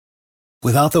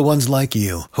Without the ones like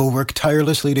you, who work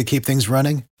tirelessly to keep things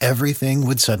running, everything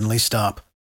would suddenly stop.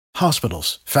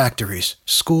 Hospitals, factories,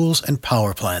 schools, and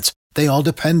power plants, they all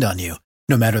depend on you.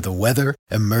 No matter the weather,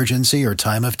 emergency, or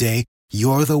time of day,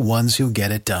 you're the ones who get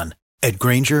it done. At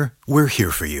Grainger, we're here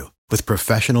for you with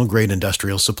professional-grade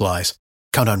industrial supplies.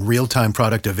 Count on real-time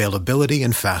product availability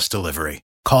and fast delivery.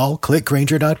 Call, click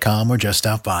Grainger.com, or just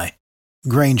stop by.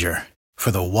 Grainger, for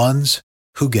the ones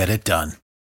who get it done.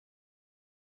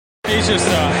 He's just a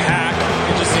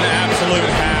hack. He's just an absolute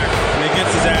hack. And he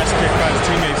gets his ass kicked by his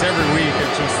teammates every week.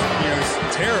 It's just,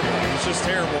 it's terrible. It's just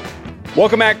terrible.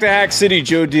 Welcome back to Hack City.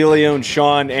 Joe DeLeone,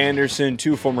 Sean Anderson,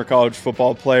 two former college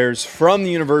football players from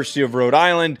the University of Rhode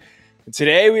Island. And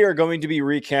today we are going to be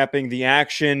recapping the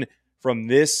action from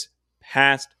this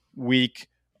past week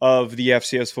of the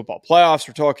FCS football playoffs.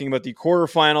 We're talking about the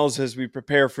quarterfinals as we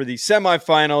prepare for the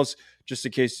semifinals. Just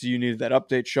in case you needed that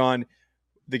update, Sean.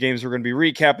 The games we're going to be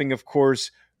recapping, of course,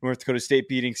 North Dakota State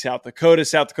beating South Dakota,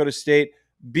 South Dakota State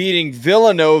beating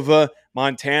Villanova,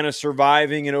 Montana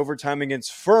surviving in overtime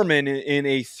against Furman in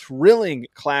a thrilling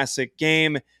classic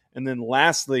game. And then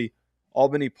lastly,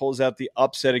 Albany pulls out the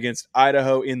upset against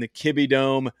Idaho in the Kibbe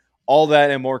Dome. All that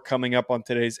and more coming up on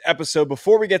today's episode.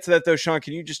 Before we get to that, though, Sean,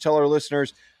 can you just tell our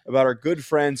listeners about our good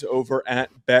friends over at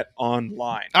Bet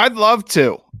Online? I'd love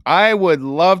to. I would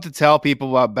love to tell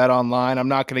people about Bet Online. I'm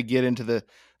not going to get into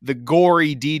the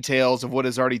gory details of what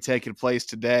has already taken place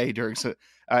today during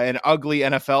an ugly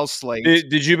NFL slate.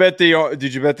 Did you bet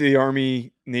the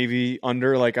Army Navy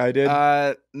under like I did?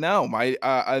 No,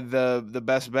 the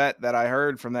best bet that I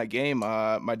heard from that game.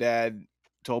 My dad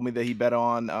told me that he bet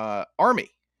on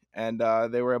Army, and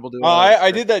they were able to.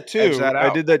 I did that too.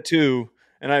 I did that too,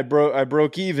 and I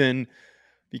broke even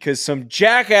because some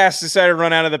jackass decided to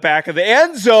run out of the back of the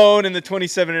end zone in the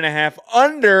 27.5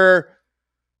 under.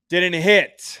 Didn't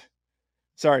hit.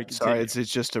 Sorry,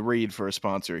 it's just a read for a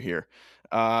sponsor here.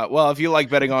 Well, if you like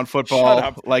betting on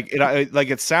football, like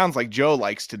it sounds like Joe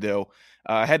likes to do,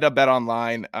 head to Bet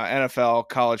Online, NFL,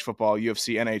 college football,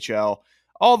 UFC, NHL,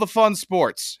 all the fun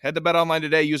sports. Head to Bet Online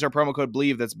today. Use our promo code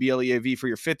BLEAV. That's BLEAV for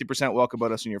your 50% welcome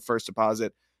bonus on your first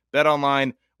deposit. Bet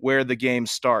Online, where the game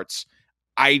starts.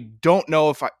 I don't know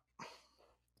if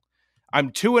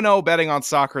I'm 2-0 betting on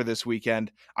soccer this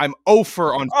weekend. I'm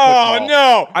 0-for on football. Oh,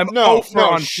 no. I'm 0-for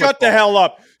on Shut football. the hell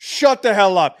up. Shut the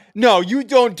hell up. No, you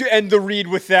don't end the read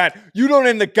with that. You don't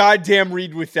end the goddamn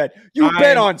read with that. You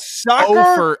bet on soccer?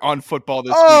 0-for on football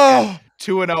this weekend.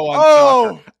 2-0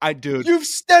 on soccer. Dude.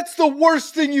 That's the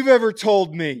worst thing you've ever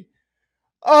told me.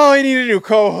 Oh, I need a new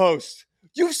co-host.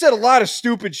 You've said a lot of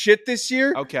stupid shit this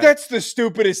year. Okay. That's the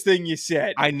stupidest thing you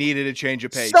said. I needed a change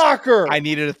of pace. Soccer. I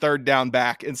needed a third down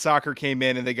back, and soccer came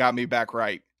in, and they got me back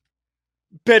right.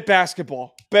 Bet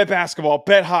basketball.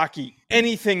 Bet hockey.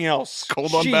 Anything else.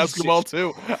 Cold on basketball,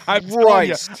 too.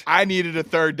 I needed a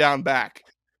third down back.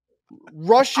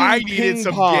 I needed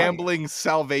some gambling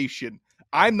salvation.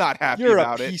 I'm not happy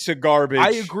about it. You're a piece of garbage. I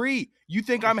agree. You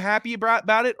think I'm happy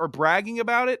about it or bragging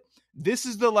about it? This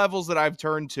is the levels that I've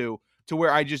turned to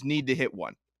where I just need to hit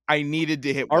one. I needed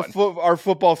to hit one. Our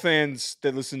football fans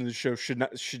that listen to the show should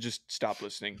just stop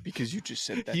listening because you just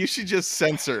said that. You should just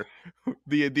censor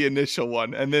the initial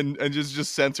one and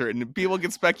just censor it, and people can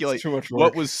speculate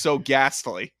what was so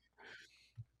ghastly.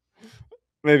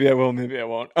 Maybe I will, maybe I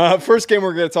won't. First game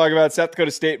we're going to talk about, South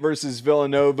Dakota State versus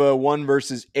Villanova, 1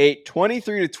 versus 8,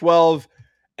 23-12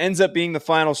 ends up being the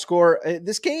final score.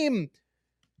 This game,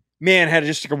 man, had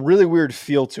just like a really weird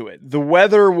feel to it. The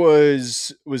weather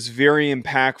was very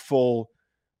impactful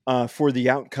for the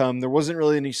outcome. There wasn't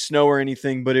really any snow or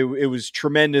anything, but it was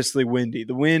tremendously windy.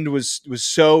 The wind was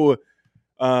so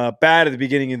bad at the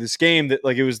beginning of this game that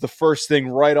like it was the first thing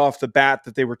right off the bat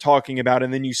that they were talking about.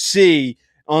 And then you see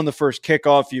on the first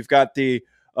kickoff, you've got the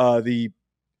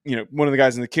one of the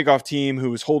guys in the kickoff team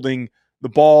who was holding the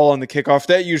ball on the kickoff.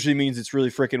 That usually means it's really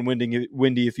freaking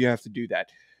windy if you have to do that.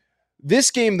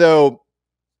 This game, though,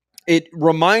 it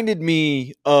reminded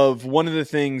me of one of the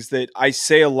things that I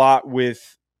say a lot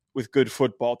with good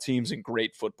football teams and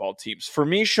great football teams. For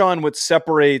me, Sean, what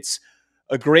separates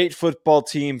a great football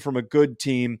team from a good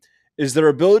team is their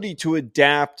ability to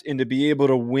adapt and to be able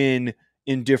to win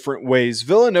in different ways.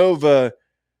 Villanova,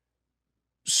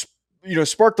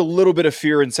 sparked a little bit of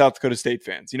fear in South Dakota State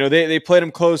fans. They played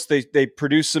them close. They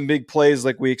produced some big plays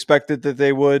like we expected that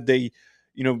they would. They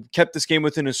kept this game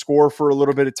within a score for a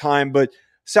little bit of time, but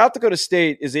South Dakota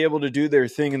State is able to do their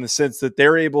thing in the sense that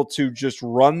they're able to just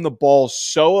run the ball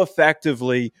so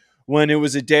effectively when it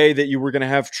was a day that you were going to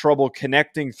have trouble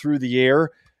connecting through the air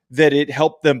that it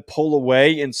helped them pull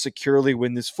away and securely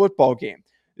win this football game.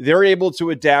 They're able to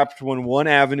adapt when one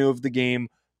avenue of the game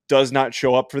does not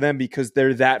show up for them because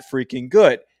they're that freaking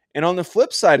good. And on the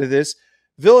flip side of this,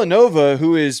 Villanova,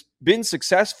 who has been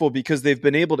successful because they've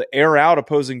been able to air out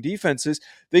opposing defenses,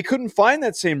 they couldn't find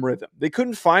that same rhythm. They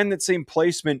couldn't find that same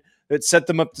placement that set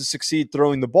them up to succeed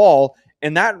throwing the ball,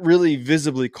 and that really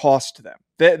visibly cost them.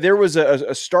 There was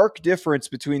a stark difference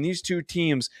between these two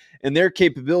teams and their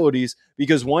capabilities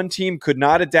because one team could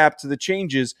not adapt to the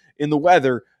changes in the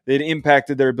weather that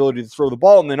impacted their ability to throw the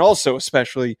ball, and then also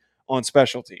especially on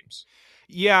special teams.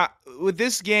 Yeah, with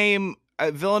this game,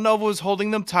 Villanova was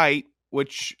holding them tight,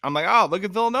 which I'm like, oh, look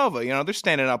at Villanova. They're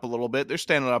standing up a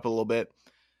little bit.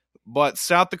 But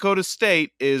South Dakota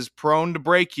State is prone to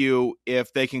break you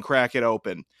if they can crack it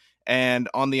open. And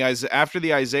after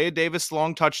the Isaiah Davis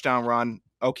long touchdown run,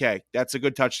 okay, that's a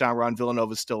good touchdown run.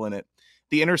 Villanova's still in it.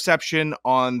 The interception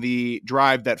on the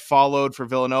drive that followed for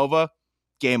Villanova,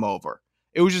 game over.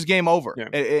 It was just game over.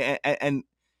 Yeah. And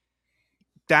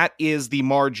that is the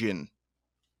margin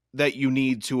that you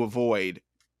need to avoid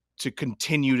to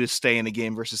continue to stay in the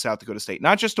game versus South Dakota State.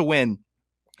 Not just to win,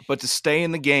 but to stay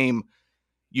in the game.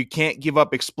 You can't give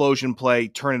up explosion play,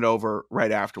 turn it over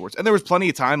right afterwards. And there was plenty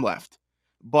of time left.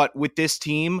 But with this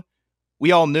team,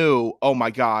 we all knew, oh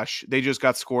my gosh, they just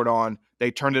got scored on. They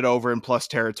turned it over in plus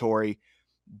territory.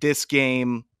 This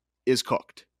game is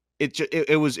cooked.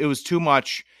 It was too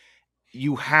much.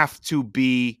 You have to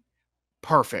be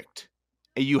perfect.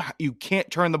 You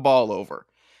can't turn the ball over.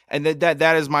 And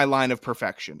that is my line of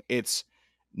perfection. It's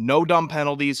no dumb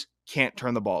penalties, can't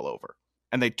turn the ball over.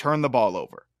 And they turn the ball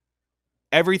over.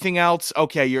 Everything else,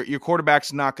 okay, your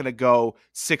quarterback's not going to go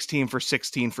 16 for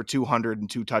 16 for 200 and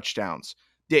 2 touchdowns.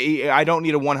 I don't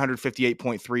need a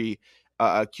 158.3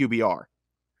 QBR,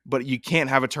 but you can't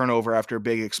have a turnover after a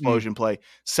big explosion play.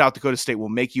 South Dakota State will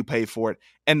make you pay for it,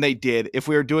 and they did. If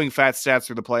we were doing fat stats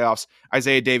through the playoffs,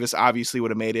 Isaiah Davis obviously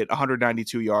would have made it.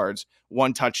 192 yards,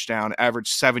 1 touchdown,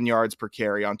 averaged 7 yards per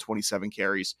carry on 27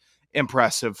 carries.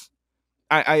 Impressive.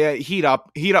 I heat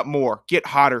up more, get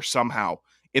hotter somehow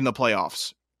in the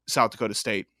playoffs, South Dakota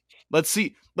State. Let's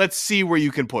see where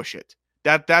you can push it.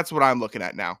 That's what I'm looking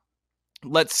at now.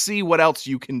 Let's see what else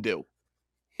you can do.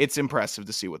 It's impressive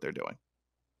to see what they're doing.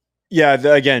 Yeah,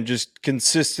 again, just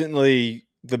consistently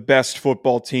the best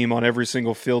football team on every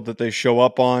single field that they show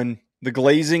up on. The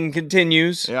glazing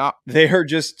continues. Yeah. They are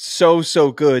just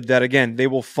so good that, again, they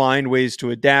will find ways to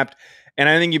adapt. And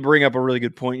I think you bring up a really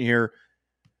good point here.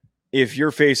 If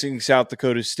you're facing South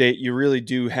Dakota State, you really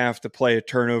do have to play a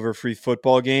turnover-free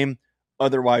football game.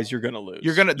 Otherwise, you're going to lose.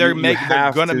 They're going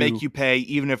to make you pay,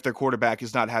 even if their quarterback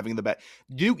is not having the best.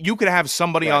 You could have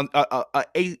somebody on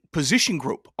a position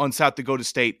group on South Dakota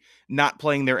State not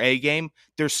playing their A game.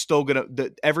 They're still going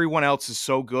to. Everyone else is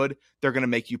so good. They're going to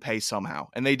make you pay somehow,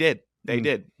 and they did. They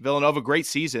did. Villanova, great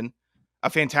season, a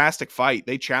fantastic fight.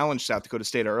 They challenged South Dakota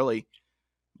State early,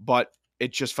 but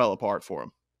it just fell apart for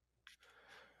them.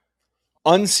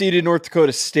 Unseeded North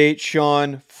Dakota State,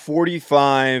 Sean,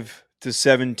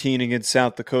 45-17 against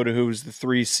South Dakota, who was the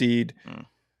 3 seed.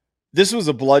 This was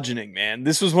a bludgeoning, man.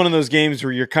 This was one of those games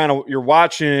where you're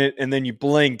watching it and then you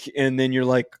blink and then you're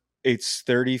like, it's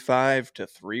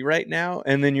 35-3 right now.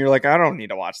 And then you're like, I don't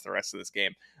need to watch the rest of this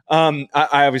game. I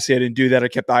obviously didn't do that. I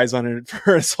kept eyes on it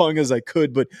for as long as I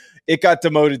could, but it got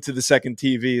demoted to the second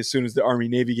TV as soon as the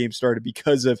Army-Navy game started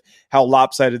because of how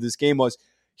lopsided this game was.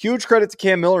 Huge credit to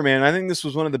Cam Miller, man. I think this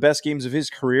was one of the best games of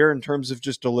his career in terms of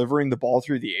just delivering the ball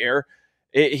through the air.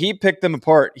 He picked them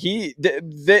apart.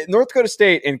 North Dakota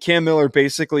State and Cam Miller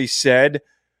basically said,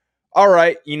 all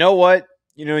right, you know what?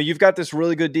 You've got this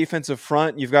really good defensive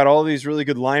front. You've got all these really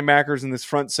good linebackers in this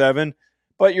front 7,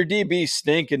 but your DBs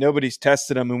stink and nobody's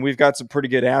tested them. And we've got some pretty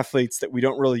good athletes that we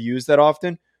don't really use that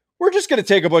often. We're just going to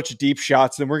take a bunch of deep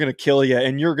shots and we're going to kill you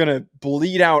and you're going to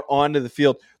bleed out onto the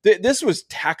field. This was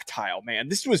tactile, man.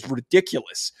 This was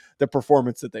ridiculous, the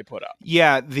performance that they put up.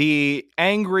 Yeah, the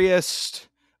angriest,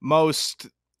 most,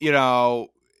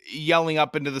 yelling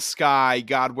up into the sky,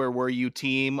 God, where were you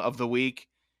team of the week?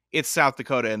 It's South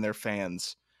Dakota and their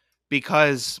fans.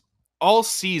 Because all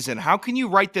season, how can you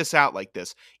write this out like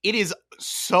this? It is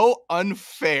so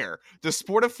unfair. The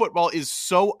sport of football is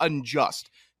so unjust.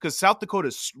 Because South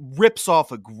Dakota rips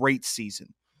off a great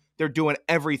season. They're doing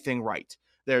everything right.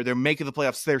 They're making the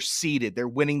playoffs. They're seeded. They're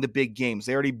winning the big games.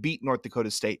 They already beat North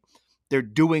Dakota State. They're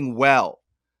doing well.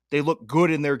 They look good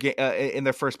in their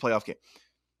first playoff game.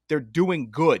 They're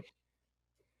doing good.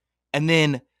 And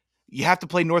then you have to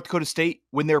play North Dakota State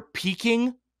when they're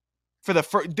peaking for the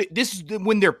first. This is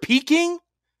when they're peaking.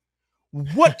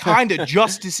 What kind of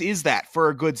justice is that for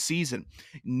a good season?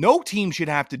 No team should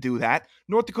have to do that.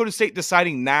 North Dakota State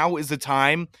deciding now is the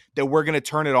time that we're going to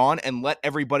turn it on and let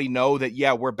everybody know that,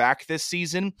 yeah, we're back this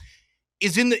season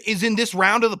is in this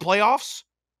round of the playoffs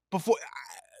before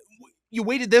you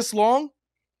waited this long.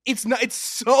 It's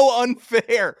so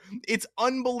unfair. It's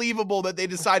unbelievable that they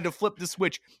decide to flip the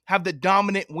switch, have the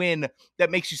dominant win that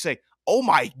makes you say, oh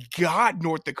my God,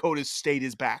 North Dakota State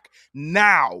is back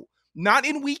now. Not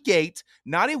in week 8,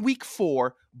 not in week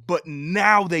 4, but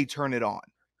now they turn it on.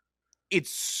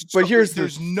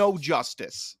 There's no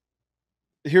justice.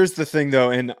 Here's the thing,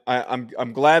 though, and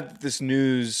I'm glad that this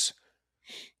news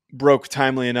broke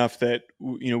timely enough that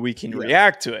we can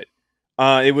react to it.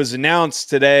 It was announced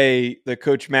today that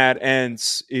Coach Matt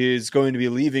Entz is going to be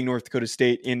leaving North Dakota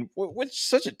State in what's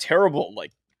such a terrible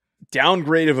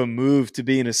downgrade of a move to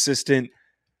be an assistant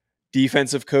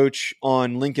defensive coach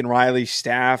on Lincoln Riley's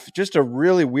staff. Just a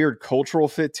really weird cultural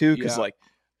fit too, because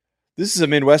this is a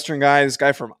Midwestern guy. This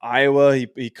guy from Iowa.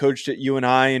 He coached at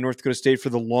UNI in North Dakota State for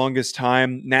the longest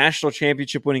time. National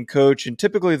championship winning coach, and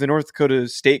typically the North Dakota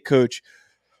State coach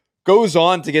goes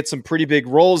on to get some pretty big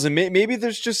roles. And maybe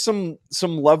there's just some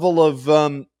level of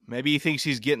maybe he thinks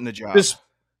he's getting the job.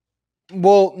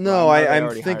 I'm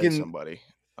thinking somebody.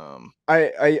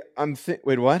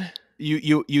 Wait, what?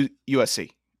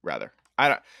 USC. Rather,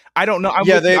 I don't know.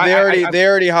 They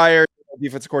already hired a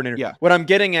defensive coordinator. Yeah. What I'm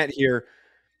getting at here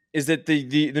is that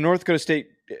the North Dakota State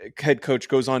head coach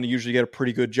goes on to usually get a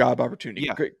pretty good job opportunity.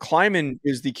 Yeah. Kleiman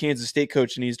is the Kansas State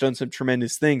coach, and he's done some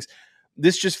tremendous things.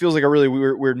 This just feels like a really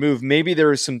weird move. Maybe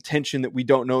there is some tension that we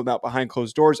don't know about behind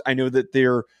closed doors. I know that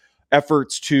their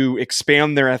efforts to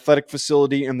expand their athletic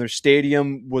facility and their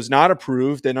stadium was not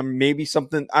approved, and maybe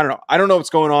something, I don't know. I don't know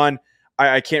what's going on.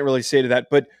 I can't really say to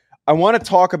that, but I want to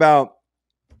talk about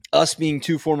us being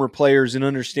two former players and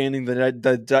understanding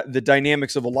the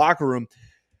dynamics of a locker room.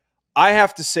 I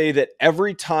have to say that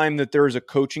every time that there is a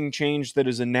coaching change that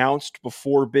is announced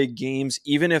before big games,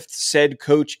 even if said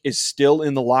coach is still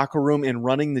in the locker room and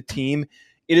running the team,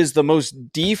 it is the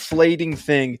most deflating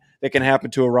thing that can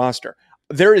happen to a roster.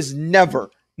 There is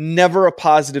never a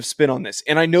positive spin on this.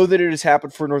 And I know that it has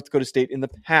happened for North Dakota State in the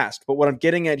past, but what I'm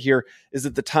getting at here is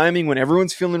that the timing when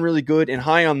everyone's feeling really good and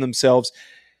high on themselves,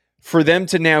 for them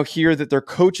to now hear that their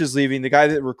coach is leaving, the guy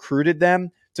that recruited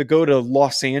them to go to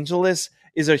Los Angeles,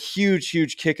 is a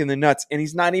huge kick in the nuts. And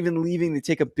he's not even leaving to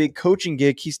take a big coaching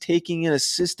gig. He's taking an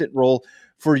assistant role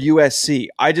for USC.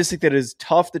 I just think that it is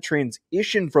tough to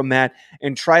transition from that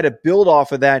and try to build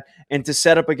off of that and to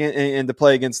set up again and to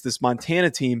play against this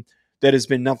Montana team that has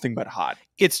been nothing but hot.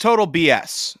 It's total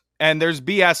BS. And there's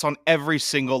BS on every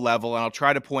single level. And I'll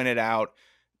try to point it out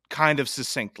kind of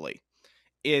succinctly.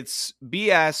 It's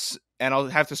BS, and I'll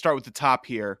have to start with the top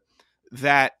here,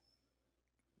 that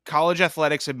college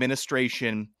athletics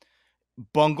administration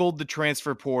bungled the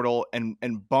transfer portal and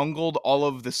bungled all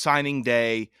of the signing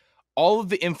day, all of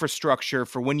the infrastructure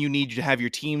for when you need to have your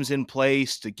teams in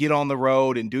place to get on the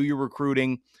road and do your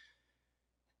recruiting.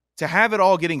 To have it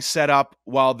all getting set up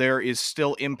while there is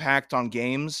still impact on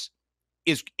games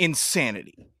is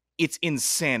insanity. It's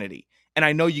insanity. And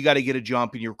I know you got to get a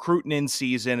jump and you're recruiting in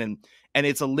season and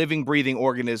it's a living, breathing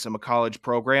organism, a college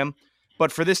program.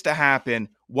 But for this to happen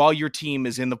while your team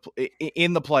is in the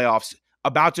playoffs,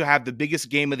 about to have the biggest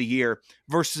game of the year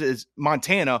versus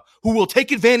Montana, who will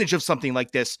take advantage of something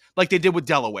like this, like they did with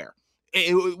Delaware.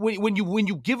 When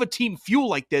you give a team fuel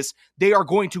like this, they are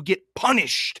going to get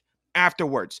punished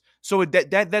afterwards. So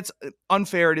that's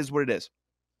unfair. It is what it is.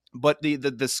 But the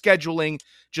scheduling,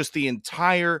 just the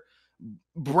entire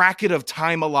bracket of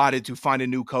time allotted to find a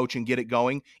new coach and get it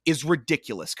going is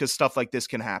ridiculous because stuff like this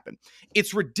can happen.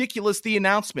 It's ridiculous the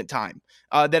announcement time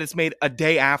that it's made a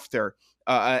day after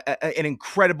an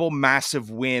incredible,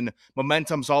 massive win.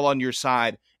 Momentum's all on your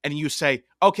side. And you say,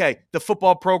 okay, the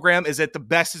football program is at the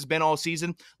best it's been all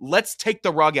season. Let's take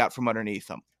the rug out from underneath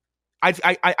them.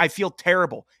 I feel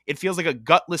terrible. It feels like a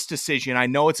gutless decision. I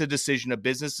know it's a decision, a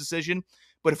business decision.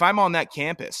 But if I'm on that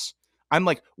campus, I'm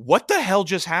like, what the hell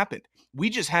just happened? We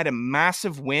just had a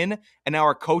massive win, and now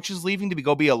our coach is leaving to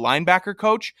go be a linebacker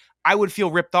coach. I would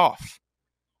feel ripped off.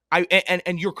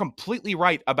 And you're completely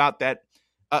right about that.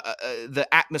 The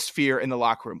atmosphere in the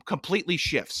locker room completely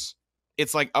shifts.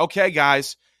 It's like, okay,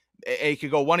 guys, it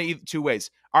could go one of two ways.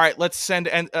 All right, let's send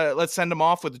them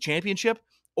off with the championship,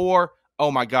 or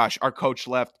oh my gosh, our coach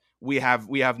left. We have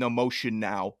no motion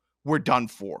now. We're done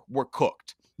for. We're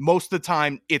cooked. Most of the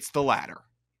time, it's the latter.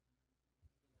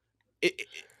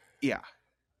 Yeah.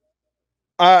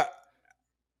 I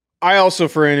also,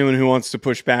 for anyone who wants to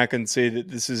push back and say that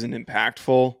this isn't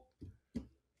impactful,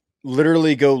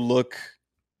 literally go look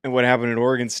and what happened at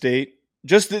Oregon State.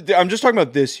 I'm just talking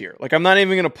about this year. Like, I'm not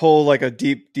even going to pull like a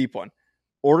deep one.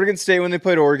 Oregon State, when they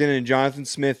played Oregon, and Jonathan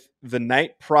Smith the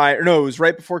night prior. No, it was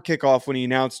right before kickoff when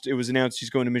it was announced he's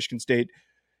going to Michigan State.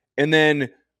 And then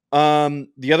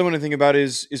the other one I think about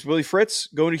is Willie Fritz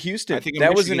going to Houston. I think that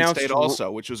Michigan was announced State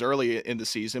also, which was early in the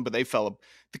season, but they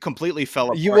completely fell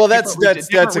apart. Well, that's a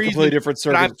completely different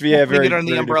circumstance. Yeah, very it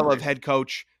under the umbrella of head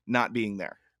coach not being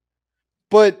there.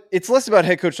 But it's less about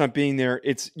head coach not being there.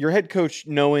 It's your head coach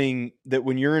knowing that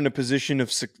when you're in a position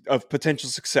of potential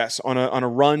success on a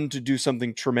run to do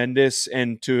something tremendous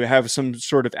and to have some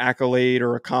sort of accolade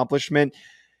or accomplishment,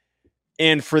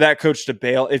 and for that coach to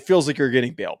bail, it feels like you're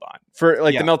getting bailed on. For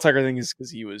like the Mel Tucker thing is because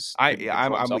he was. I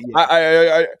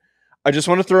just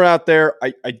want to throw it out there.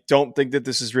 I don't think that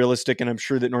this is realistic, and I'm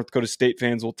sure that North Dakota State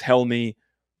fans will tell me,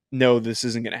 no, this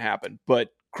isn't going to happen.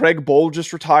 But Craig Bohl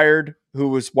just retired, who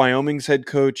was Wyoming's head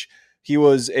coach. He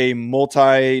was a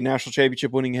multi-national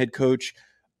championship winning head coach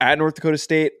at North Dakota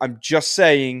State. I'm just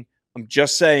saying,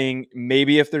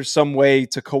 maybe if there's some way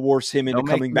to coerce him into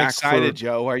coming back. Excited,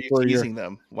 Joe. Why are you teasing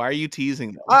them? Why are you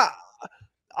teasing them?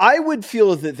 I would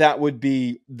feel that would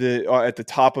be at the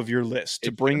top of your list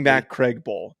to bring back Craig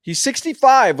Bohl. He's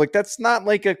 65. Like, that's not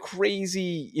like a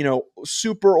crazy,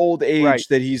 super old age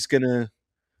that he's gonna,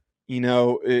 be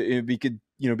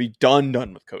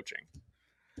done with coaching.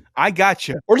 I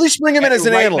gotcha. Or at least bring him in as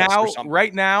an analyst.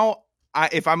 Right now,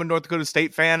 if I'm a North Dakota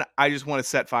State fan, I just want to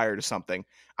set fire to something.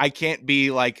 I can't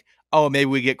be like, oh, maybe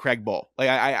we get Craig Bohl. Like,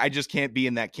 I just can't be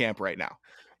in that camp right now.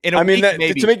 To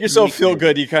make yourself feel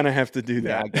good, you kind of have to do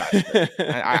that.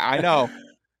 Yeah, I know.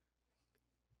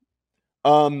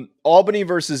 Albany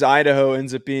versus Idaho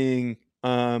ends up being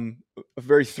a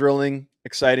very thrilling,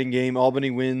 exciting game.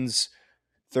 Albany wins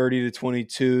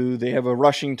 30-22. They have a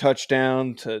rushing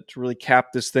touchdown to really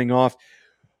cap this thing off.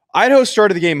 Idaho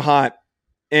started the game hot,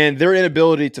 and their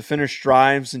inability to finish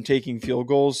drives and taking field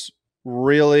goals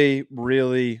really,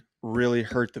 really, really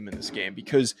hurt them in this game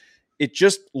because it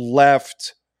just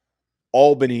left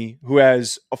Albany, who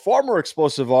has a far more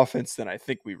explosive offense than I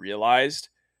think we realized,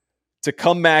 to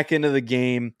come back into the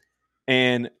game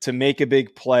and to make a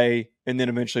big play and then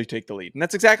eventually take the lead. And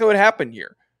that's exactly what happened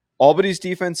here. Albany's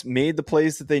defense made the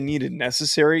plays that they needed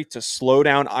necessary to slow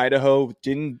down Idaho.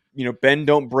 Didn't, bend,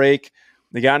 don't break.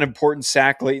 They got an important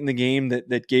sack late in the game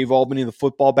that gave Albany the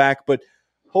football back. But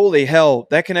holy hell,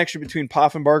 that connection between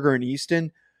Poffenbarger and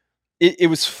Easton, it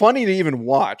was funny to even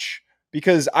watch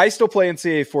because I still play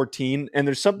NCAA 14, and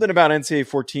there's something about NCAA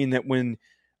 14 that when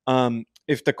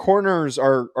if the corners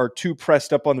are too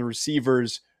pressed up on the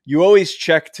receivers, you always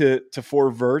check to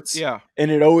 4 verts. Yeah.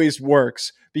 And it always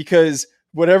works because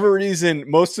whatever reason,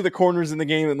 most of the corners in the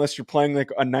game, unless you're playing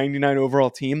like a 99 overall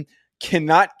team,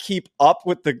 cannot keep up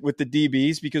with the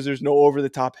DBs because there's no over the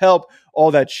top help,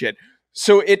 all that shit.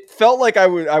 So it felt like I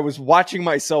was watching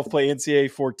myself play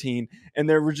NCAA 14, and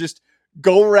there were just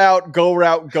go route.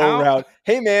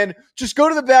 Hey man, just go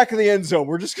to the back of the end zone.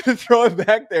 We're just going to throw it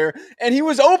back there. And he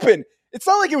was open. It's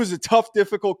not like it was a tough,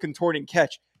 difficult contorting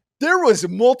catch. There was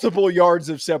multiple yards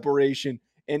of separation,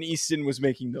 and Easton was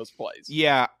making those plays.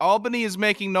 Yeah, Albany is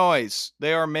making noise.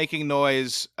 They are making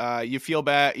noise. You feel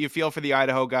bad. You feel for the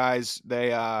Idaho guys. They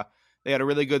had a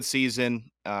really good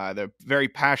season. They're very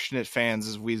passionate fans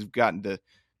as we've gotten to,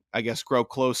 I guess, grow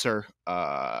closer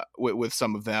with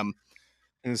some of them.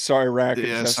 And sorry, Rack.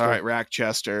 Yeah, sorry, Rack,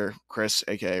 Chester, Chris,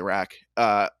 aka Rack,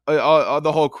 the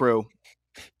whole crew.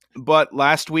 But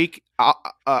last week,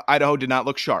 Idaho did not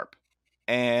look sharp,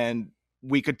 and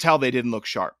we could tell they didn't look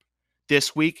sharp.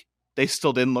 This week, they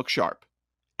still didn't look sharp,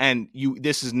 and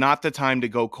this is not the time to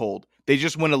go cold. They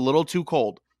just went a little too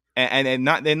cold, and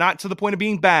they're not to the point of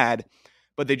being bad,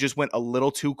 but they just went a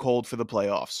little too cold for the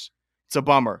playoffs. It's a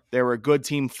bummer. They were a good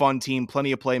team, fun team,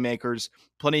 plenty of playmakers,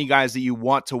 plenty of guys that you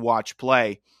want to watch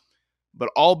play.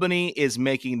 But Albany is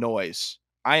making noise.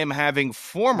 I am having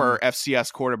former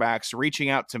FCS quarterbacks reaching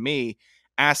out to me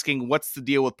asking, what's the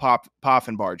deal with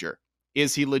Poffenbarger?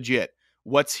 Is he legit?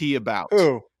 What's he about?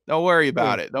 Ooh. Don't worry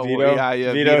about it. Don't Vito, worry.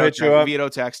 Yeah, Vito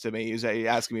texted me. He's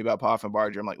asking me about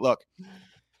Poffenbarger. I'm like, look,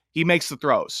 he makes the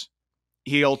throws.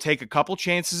 He'll take a couple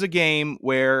chances a game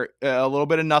where a little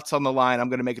bit of nuts on the line. I'm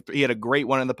going to make it. He had a great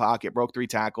one in the pocket, broke 3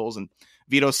 tackles, and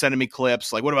Vito's sending me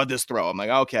clips. Like, what about this throw? I'm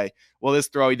like, okay, well, this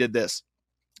throw, he did this.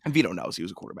 And Vito knows he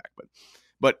was a quarterback,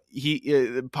 but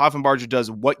Poffenbarger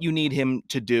does what you need him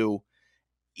to do.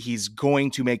 He's going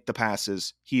to make the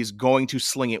passes. He's going to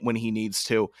sling it when he needs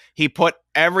to. He put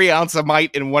every ounce of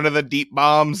might in one of the deep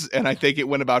bombs, and I think it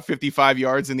went about 55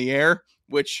 yards in the air,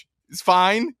 which is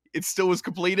fine. It still was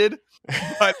completed.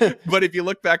 But if you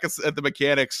look back at the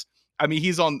mechanics, I mean,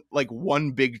 he's on like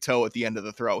one big toe at the end of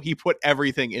the throw. He put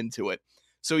everything into it.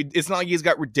 So it's not like he's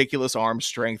got ridiculous arm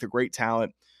strength or great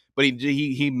talent, but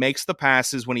he makes the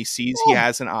passes when he sees he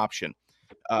has an option.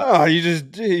 He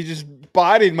just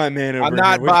bodied my man over I'm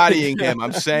not here. bodying him.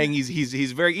 I'm saying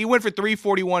he's very. He went for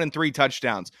 341 and 3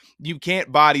 touchdowns. You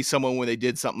can't body someone when they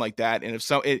did something like that. And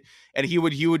if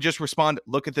he would just respond,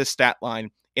 look at this stat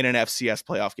line in an FCS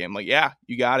playoff game. Like, yeah,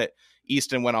 you got it.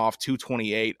 Easton went off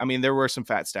 228. I mean, there were some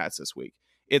fat stats this week.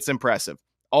 It's impressive.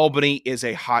 Albany is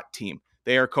a hot team.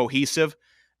 They are cohesive,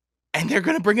 and they're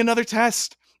going to bring another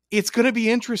test. It's going to be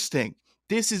interesting.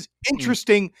 This is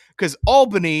interesting because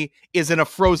Albany is in a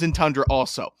frozen tundra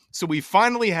also. So we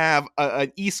finally have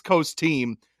an East Coast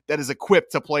team that is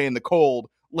equipped to play in the cold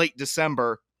late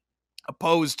December,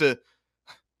 opposed to,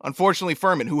 unfortunately,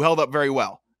 Furman, who held up very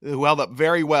well.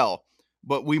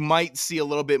 But we might see a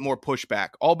little bit more pushback.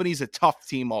 Albany's a tough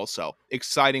team also.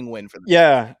 Exciting win for them.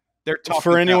 Yeah. They're tough.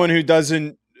 For anyone who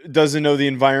doesn't know the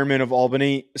environment of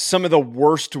Albany, some of the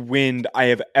worst wind I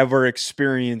have ever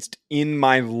experienced in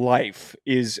my life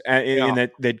is in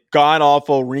that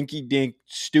god-awful, rinky-dink,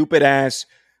 stupid-ass,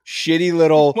 shitty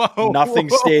little nothing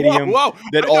stadium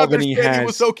that Albany has. It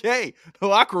was okay. The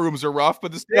locker rooms are rough,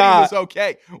 but the stadium was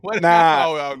okay.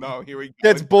 No, here we go.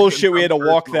 That's bullshit. We had to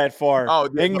walk that far.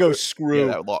 They can go screw.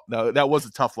 Yeah, that was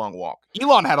a tough long walk.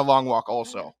 Elon had a long walk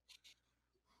also.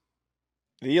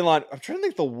 The Elon, I'm trying to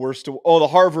think the worst. The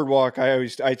Harvard walk.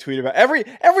 I tweet about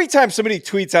every time somebody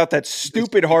tweets out that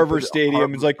stupid Harvard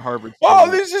stadium. It's like, Harvard.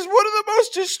 This is one of the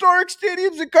most historic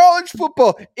stadiums in college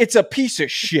football. It's a piece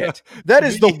of shit. That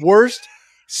is the worst,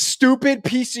 stupid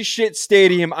piece of shit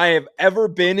stadium I have ever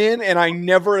been in, and I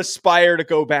never aspire to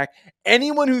go back.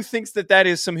 Anyone who thinks that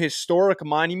is some historic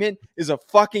monument is a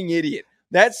fucking idiot.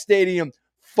 That stadium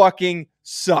fucking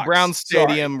sucks. Brown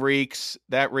Stadium reeks.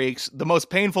 That reeks. The most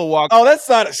painful walk. Oh, that's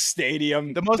not a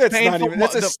stadium.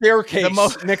 That's a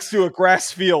staircase next to a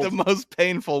grass field. The most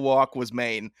painful walk was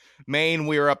Maine. Maine,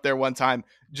 we were up there one time,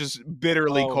 just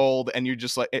bitterly cold, and you're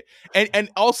just like, and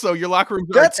also your locker rooms.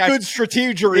 That's good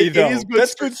strategery, though.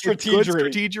 That's good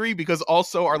strategery because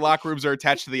also our locker rooms are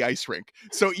attached to the ice rink,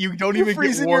 so you don't even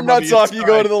freezing get warm your nuts off. You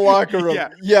go to the locker room.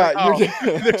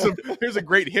 There's a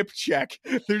great hip check.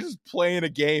 They're just playing a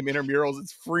game, intramurals.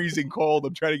 It's freezing cold.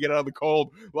 I'm trying to get out of the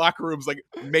cold. Locker room's like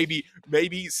maybe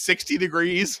 60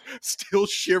 degrees, still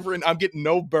shivering. I'm getting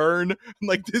no burn. I'm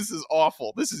like, this is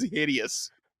awful. This is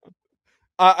hideous.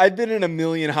 I've been in a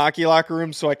million hockey locker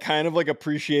rooms, so I kind of like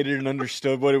appreciated and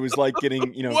understood what it was like getting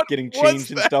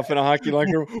changed and stuff in a hockey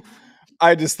locker room.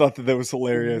 I just thought that was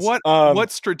hilarious. What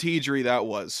strategery that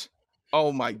was.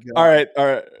 Oh my God. All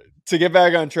right. To get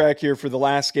back on track here for the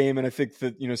last game, and I think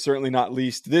that, certainly not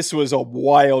least, this was a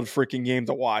wild freaking game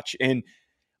to watch. And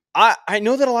I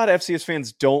know that a lot of FCS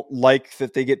fans don't like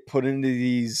that they get put into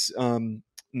these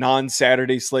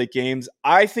non-Saturday slate games.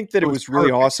 I think that it was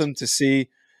really awesome to see.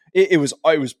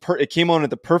 It came on at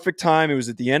the perfect time. It was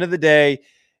at the end of the day.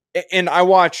 And I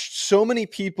watched so many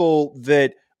people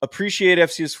that appreciate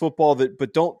FCS football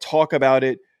but don't talk about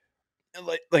it.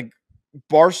 Like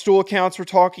Barstool accounts were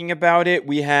talking about it.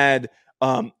 We had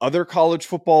other college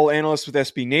football analysts with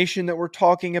SB Nation that were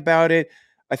talking about it.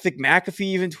 I think McAfee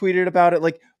even tweeted about it.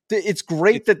 Like, it's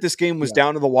great that this game was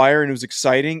down to the wire and it was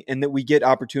exciting, and that we get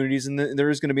opportunities. And there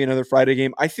is going to be another Friday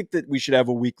game. I think that we should have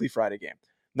a weekly Friday game.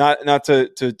 Not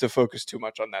to focus too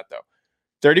much on that, though.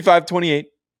 35-28,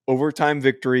 overtime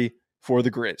victory for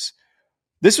the Grizz.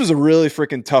 This was a really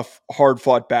freaking tough,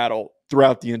 hard-fought battle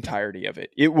throughout the entirety of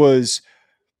it. It was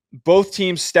both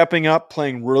teams stepping up,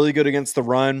 playing really good against the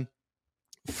run.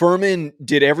 Furman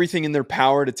did everything in their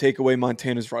power to take away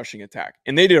Montana's rushing attack,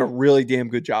 and they did a really damn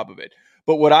good job of it.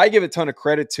 But what I give a ton of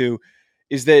credit to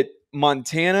is that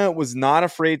Montana was not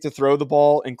afraid to throw the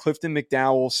ball, and Clifton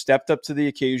McDowell stepped up to the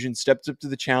occasion, stepped up to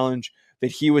the challenge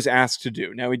that he was asked to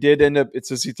do. Now, he did end up, it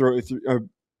says he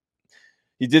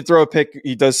did throw a pick.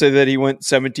 He does say that he went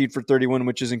 17 for 31,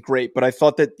 which isn't great, but I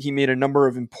thought that he made a number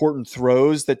of important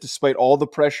throws that, despite all the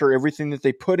pressure, everything that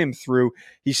they put him through,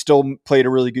 he still played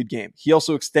a really good game. He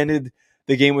also extended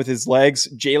the game with his legs.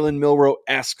 Jalen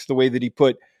Milroe-esque, the way that he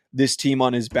put this team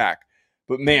on his back.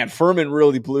 But man, Furman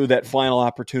really blew that final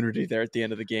opportunity there at the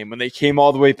end of the game when they came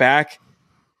all the way back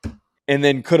and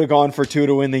then could have gone for 2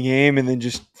 to win the game, and then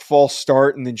just false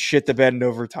start and then shit the bed in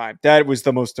overtime. That was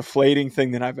the most deflating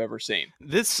thing that I've ever seen.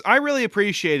 I really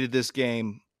appreciated this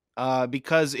game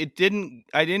because I didn't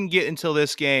get until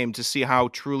this game to see how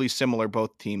truly similar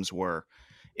both teams were.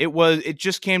 It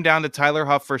just came down to Tyler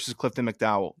Huff versus Clifton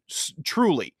McDowell.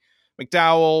 Truly.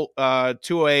 McDowell,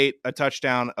 208, a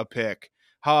touchdown, a pick.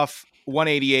 Huff,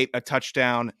 188, a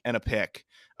touchdown, and a pick.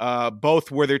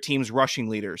 Both were their team's rushing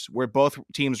leaders, were both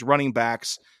teams' running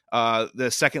backs.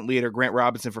 The second leader, Grant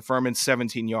Robinson for Furman,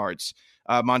 17 yards.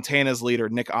 Montana's leader,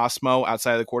 Nick Osmo,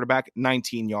 outside of the quarterback,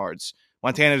 19 yards.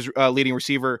 Montana's leading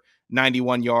receiver,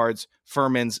 91 yards.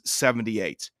 Furman's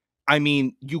 78. I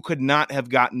mean, you could not have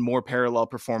gotten more parallel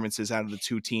performances out of the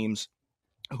two teams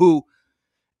who,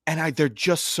 and they're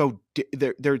just so,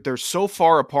 they're so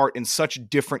far apart in such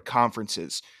different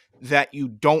conferences that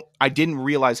I didn't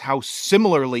realize how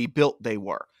similarly built they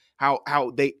were,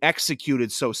 how they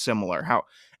executed so similar,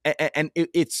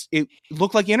 it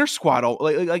looked like inter squad.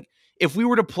 Like if we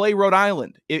were to play Rhode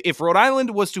Island, if Rhode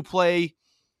Island was to play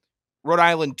Rhode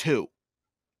Island 2,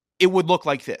 it would look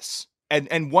like this.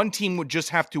 And one team would just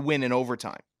have to win in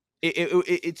overtime.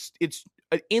 It's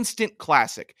an instant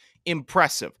classic.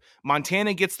 Impressive.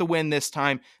 Montana gets the win this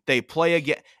time. They play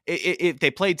again. If they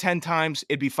played 10 times,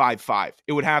 it'd be 5-5.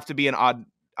 It would have to be an odd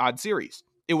series.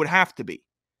 It would have to be.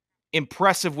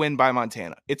 Impressive win by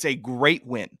Montana. It's a great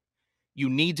win. You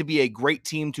need to be a great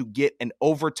team to get an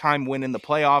overtime win in the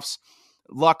playoffs.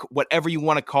 Luck, whatever you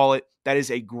want to call it, that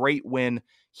is a great win.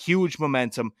 Huge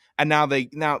momentum. And now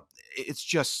it's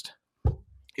just,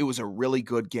 it was a really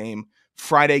good game.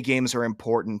 Friday games are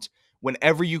important.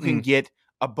 Whenever you can get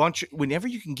whenever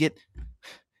you can get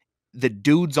the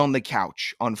dudes on the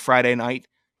couch on Friday night,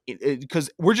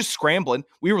 because we're just scrambling.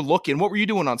 We were looking. What were you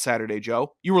doing on Saturday,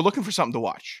 Joe? You were looking for something to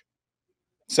watch.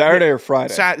 Saturday or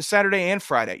Friday? Saturday and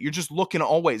Friday. You're just looking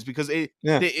always because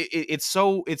it's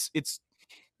so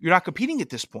you're not competing at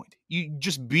this point. You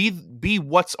just be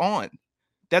what's on.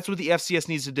 That's what the FCS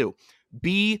needs to do.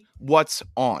 Be what's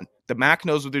on. The MAC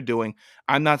knows what they're doing.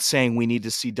 I'm not saying we need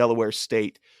to see Delaware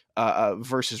State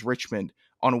versus Richmond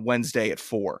on a Wednesday at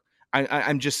 4.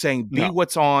 I'm just saying be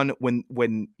what's on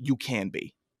when you can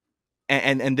be.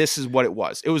 And this is what it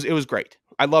was. It was great.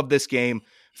 I love this game.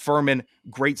 Furman,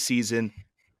 great season.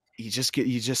 You just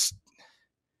a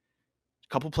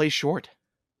couple plays short.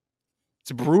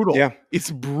 It's brutal. Yeah.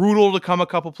 It's brutal to come a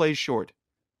couple plays short.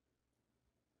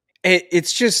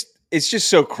 It's just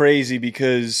so crazy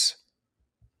because,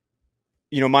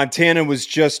 Montana was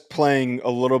just playing a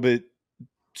little bit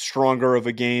stronger of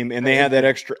a game, and they had that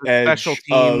extra edge. Special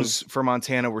teams for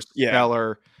Montana were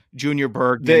stellar. Junior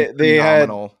Berg, they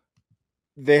phenomenal.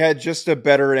 They had just a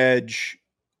better edge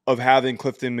of having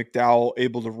Clifton McDowell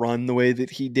able to run the way that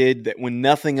he did, that when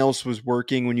nothing else was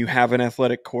working, when you have an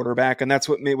athletic quarterback, and that's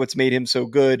what's made him so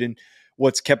good and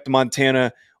what's kept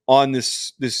Montana on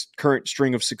this current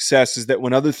string of success, is that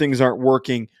when other things aren't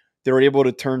working, they're able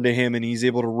to turn to him and he's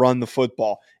able to run the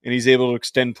football and he's able to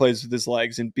extend plays with his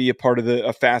legs and be a part of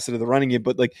a facet of the running game.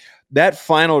 But like that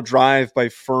final drive by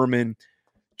Furman,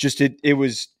 just it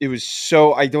was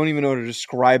so, I don't even know how to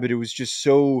describe it. It was just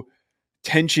so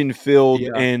tension filled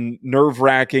and nerve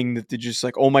wracking that they're just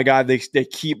like, oh my God, they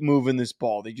keep moving this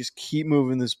ball. They just keep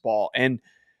moving this ball. And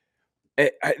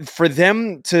for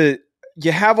them to,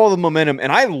 you have all the momentum,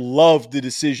 and I love the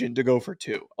decision to go for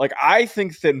 2. Like, I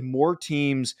think that more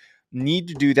teams need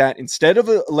to do that instead of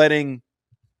letting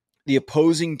the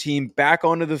opposing team back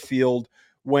onto the field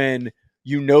when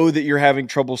you know that you're having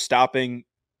trouble stopping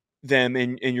them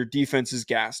and your defense is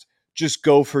gassed. Just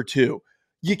go for 2.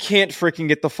 You can't freaking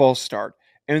get the false start.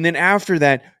 And then after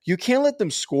that, you can't let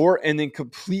them score and then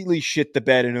completely shit the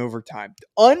bed in overtime.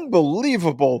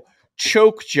 Unbelievable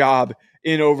choke job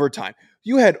in overtime.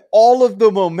 You had all of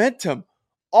the momentum,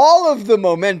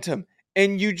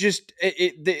 and you just,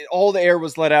 all the air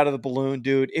was let out of the balloon,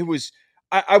 dude. It was,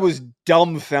 I was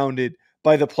dumbfounded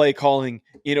by the play calling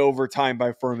in overtime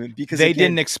by Furman, because they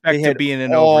didn't expect to be in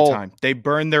an overtime. They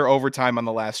burned their overtime on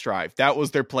the last drive. That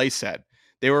was their play set.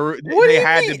 They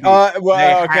had to be.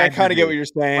 I kind of get what you're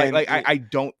saying. I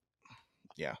don't.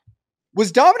 Yeah.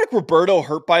 Was Dominic Roberto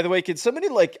hurt, by the way? Can somebody,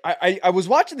 I was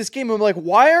watching this game and I'm like,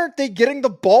 why aren't they getting the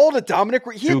ball to Dominic?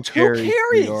 He had 2 carries.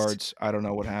 3 yards. I don't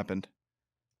know what happened.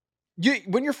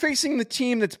 When you're facing the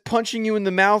team that's punching you in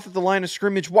the mouth at the line of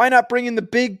scrimmage, why not bring in the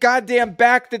big goddamn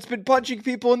back that's been punching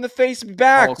people in the face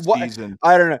back? All season.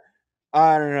 I don't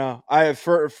know. I have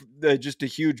just a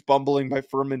huge bumbling by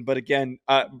Furman. But again,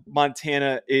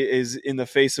 Montana is, in the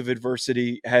face of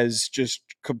adversity, has just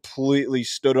completely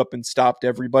stood up and stopped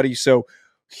everybody. So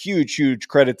huge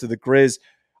credit to the Grizz.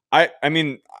 I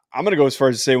mean, I'm going to go as far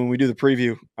as to say when we do the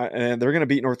preview, they're going to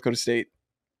beat North Dakota State.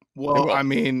 Well, I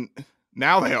mean,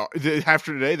 now they are.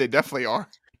 After today, they definitely are.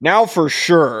 Now for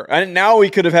sure. And now we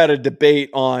could have had a debate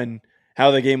on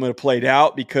how the game would have played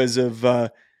out because of how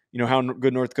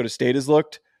good North Dakota State has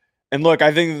looked. And look,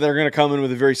 I think that they're going to come in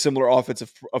with a very similar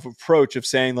offensive approach of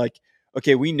saying, like,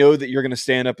 okay, we know that you're going to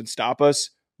stand up and stop us.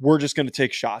 we're just going to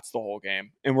take shots the whole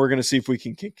game, and we're going to see if we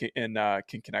can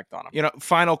connect on them. You know,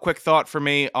 final quick thought for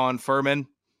me on Furman.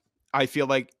 I feel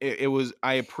like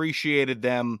I appreciated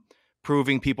them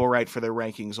proving people right for their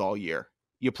rankings all year.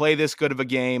 You play this good of a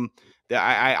game.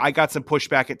 I got some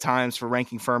pushback at times for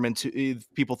ranking Furman.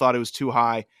 People thought it was too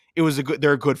high.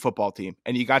 They're a good football team,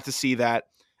 and you got to see that,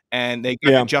 and they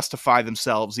got to justify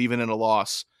themselves even in a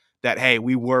loss that, hey,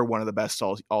 we were one of the best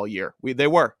all year. They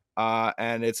were,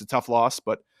 and it's a tough loss,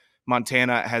 but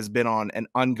Montana has been on an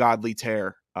ungodly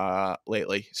tear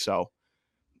lately, so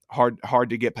hard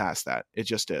to get past that. It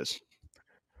just is.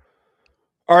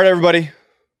 All right, everybody.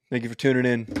 Thank you for tuning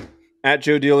in. At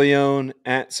Joe DeLeone,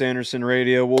 at Sanderson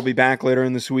Radio. We'll be back later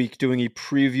in this week doing a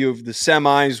preview of the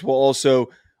semis. We'll also,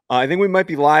 I think we might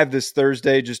be live this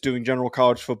Thursday, just doing general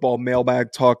college football,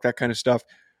 mailbag talk, that kind of stuff.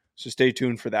 So stay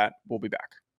tuned for that. We'll be back.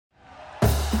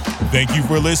 Thank you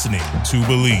for listening to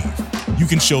Believe. You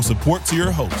can show support to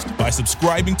your host by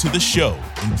subscribing to the show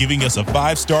and giving us a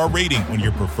 5-star rating on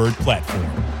your preferred platform.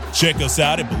 Check us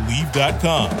out at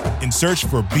Believe.com and search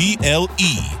for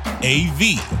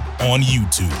BLEAV on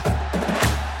YouTube.